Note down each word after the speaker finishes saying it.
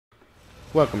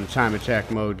Welcome to Time Attack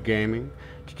Mode Gaming.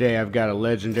 Today I've got a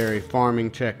legendary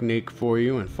farming technique for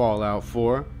you in Fallout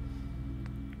 4.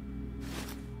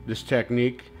 This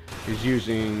technique is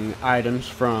using items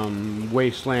from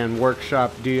Wasteland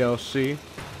Workshop DLC.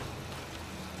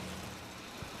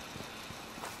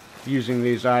 Using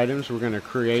these items, we're going to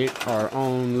create our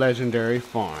own legendary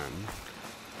farm.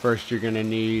 First, you're going to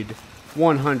need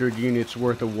 100 units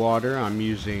worth of water. I'm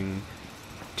using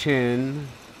 10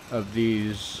 of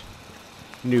these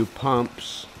new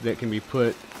pumps that can be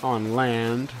put on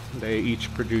land. They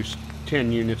each produce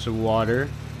 10 units of water.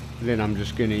 Then I'm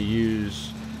just going to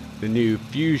use the new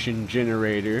fusion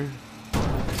generator,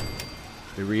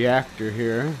 the reactor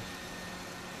here,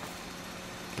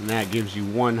 and that gives you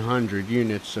 100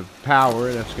 units of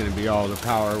power. That's going to be all the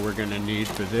power we're going to need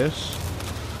for this.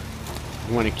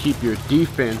 You want to keep your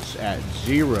defense at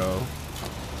 0.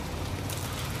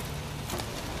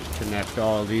 Connect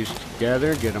all these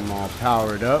together, get them all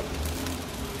powered up.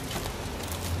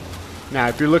 Now,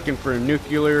 if you're looking for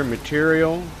nuclear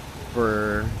material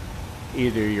for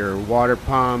either your water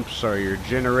pumps or your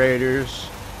generators,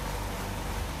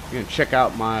 you can check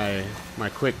out my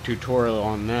quick tutorial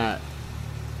on that.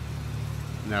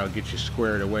 And that'll get you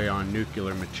squared away on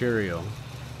nuclear material.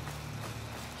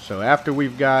 So after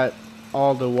we've got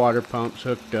all the water pumps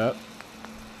hooked up,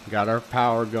 got our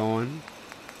power going,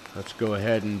 let's go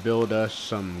ahead and build us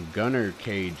some gunner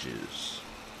cages.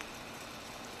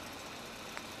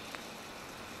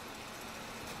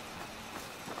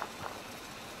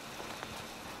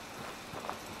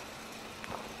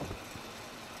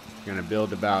 Gonna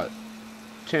build about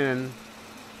 10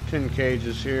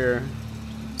 cages here.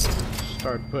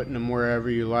 Start putting them wherever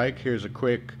you like. Here's a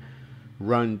quick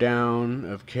rundown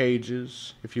of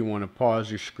cages. If you want to pause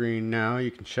your screen now, you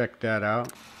can check that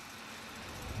out.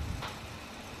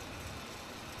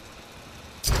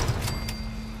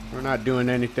 We're not doing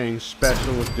anything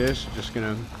special with this, just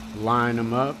gonna line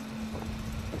them up.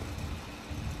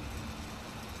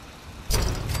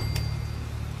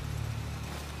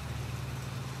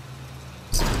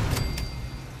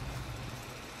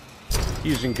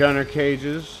 Using gunner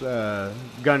cages,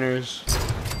 gunners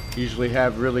usually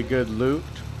have really good loot.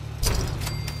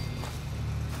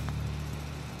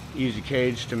 Easy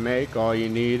cage to make. All you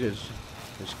need is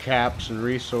caps and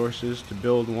resources to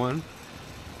build one.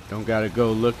 Don't gotta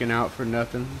go looking out for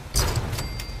nothing.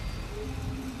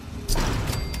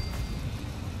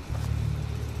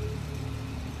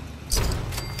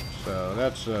 So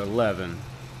that's 11.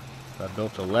 I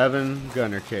built 11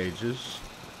 gunner cages.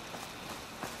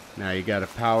 Now you gotta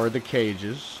power the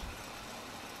cages.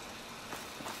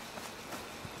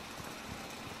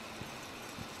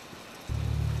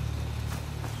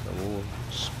 So we'll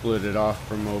split it off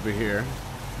from over here.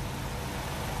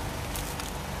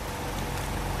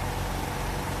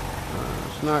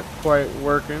 It's not quite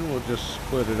working. We'll just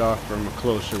split it off from a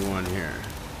closer one here.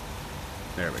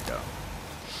 There we go.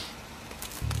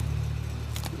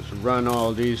 Just run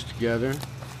all these together.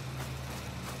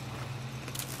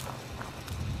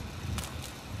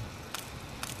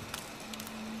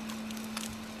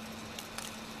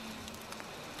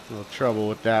 A little trouble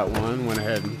with that one. Went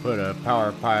ahead and put a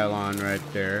power pylon right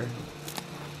there.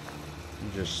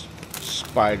 And just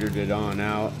spidered it on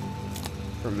out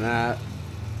from that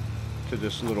to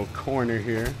this little corner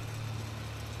here.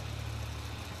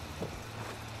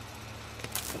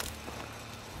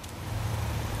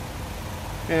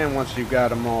 And once you've got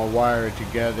them all wired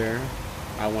together,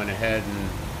 I went ahead and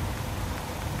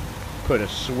put a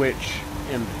switch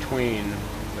in between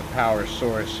the power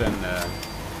source and the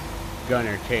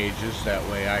gunner cages. That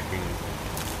way I can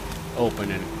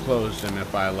open and close them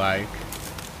if I like.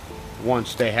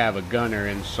 Once they have a gunner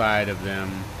inside of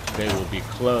them, they will be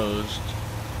closed,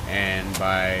 and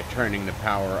by turning the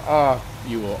power off,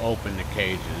 you will open the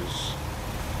cages.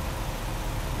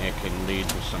 It can lead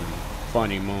to some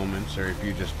funny moments, or if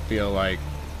you just feel like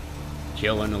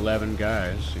killing 11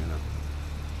 guys, you know.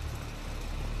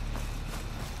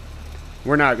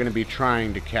 We're not going to be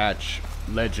trying to catch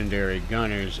legendary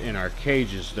gunners in our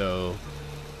cages, though.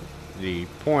 The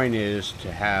point is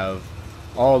to have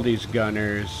all these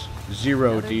gunners,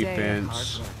 0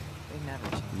 defense,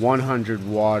 100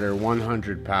 water,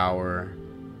 100 power,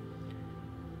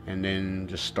 and then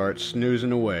just start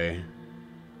snoozing away.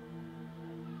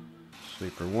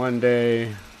 Sleep for one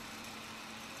day.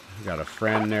 Got a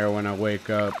friend there when I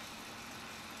wake up.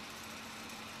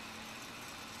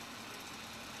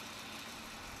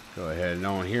 Go ahead,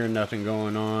 don't hear nothing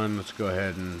going on. Let's go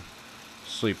ahead and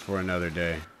sleep for another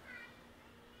day.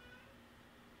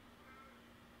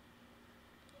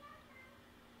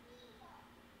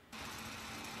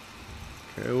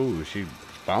 Okay, ooh, she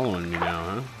Following me now,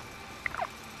 huh?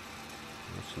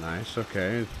 That's nice.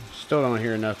 Okay. Still don't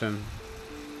hear nothing.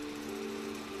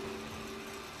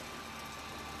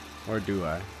 Or do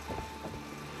I?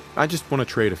 I just want to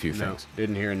trade a few No, things.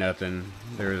 didn't hear nothing.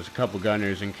 There was a couple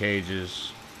gunners in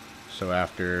cages. So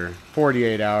after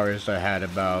 48 hours, I had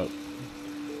about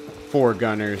 4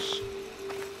 gunners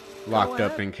locked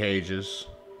up in cages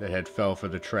that had fell for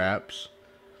the traps.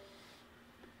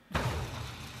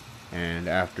 And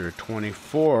after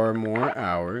 24 more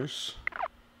hours,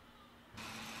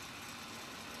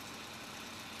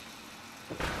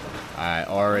 I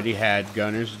already had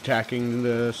gunners attacking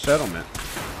the settlement.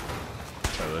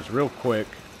 So it was real quick.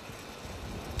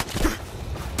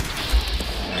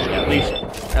 And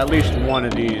at least one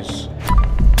of these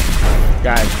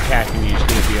guys attacking me is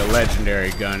going to be a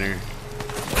legendary gunner.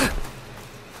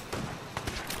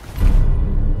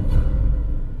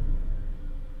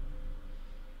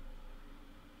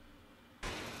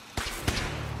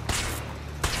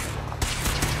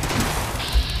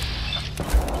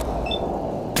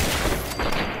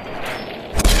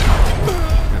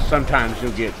 Sometimes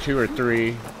you'll get 2 or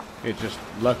 3. It's just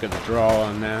luck of the draw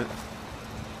on that.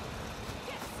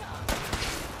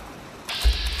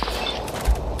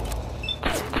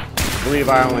 I believe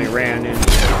I only ran into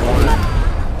 1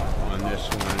 on this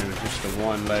one. It was just the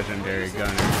 1 legendary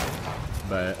gunner.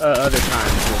 But other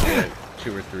times you'll get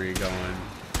 2 or 3 going.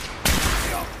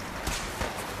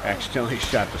 Accidentally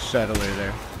shot the settler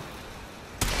there.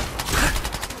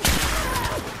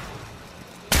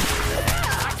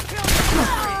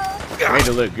 Made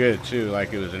it look good too,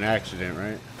 like it was an accident,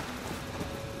 right?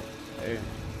 Hey.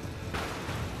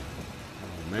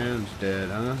 Oh, man's dead,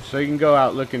 huh? So you can go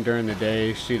out looking during the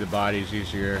day, see the bodies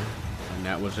easier. And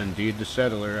that was indeed the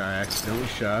settler I accidentally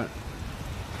shot.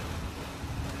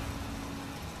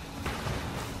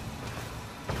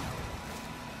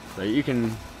 But you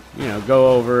can, you know,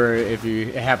 go over if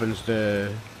you happen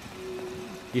to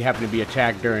be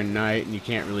attacked during night and you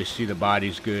can't really see the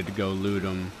bodies good to go loot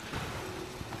them.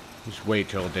 Just wait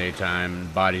till daytime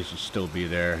and bodies will still be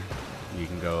there. You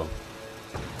can go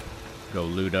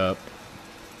loot up.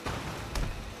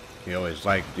 He always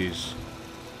liked these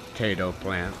potato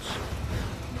plants.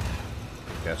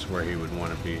 That's where he would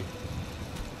want to be.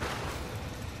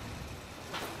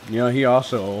 You know, he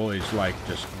also always liked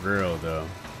this grill though.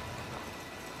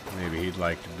 Maybe he'd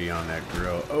like to be on that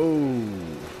grill. Oh!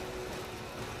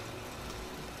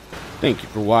 Thank you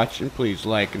for watching. Please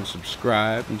like and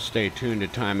subscribe and stay tuned to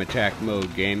Time Attack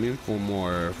Mode Gaming for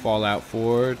more Fallout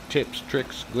 4 tips,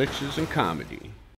 tricks, glitches, and comedy.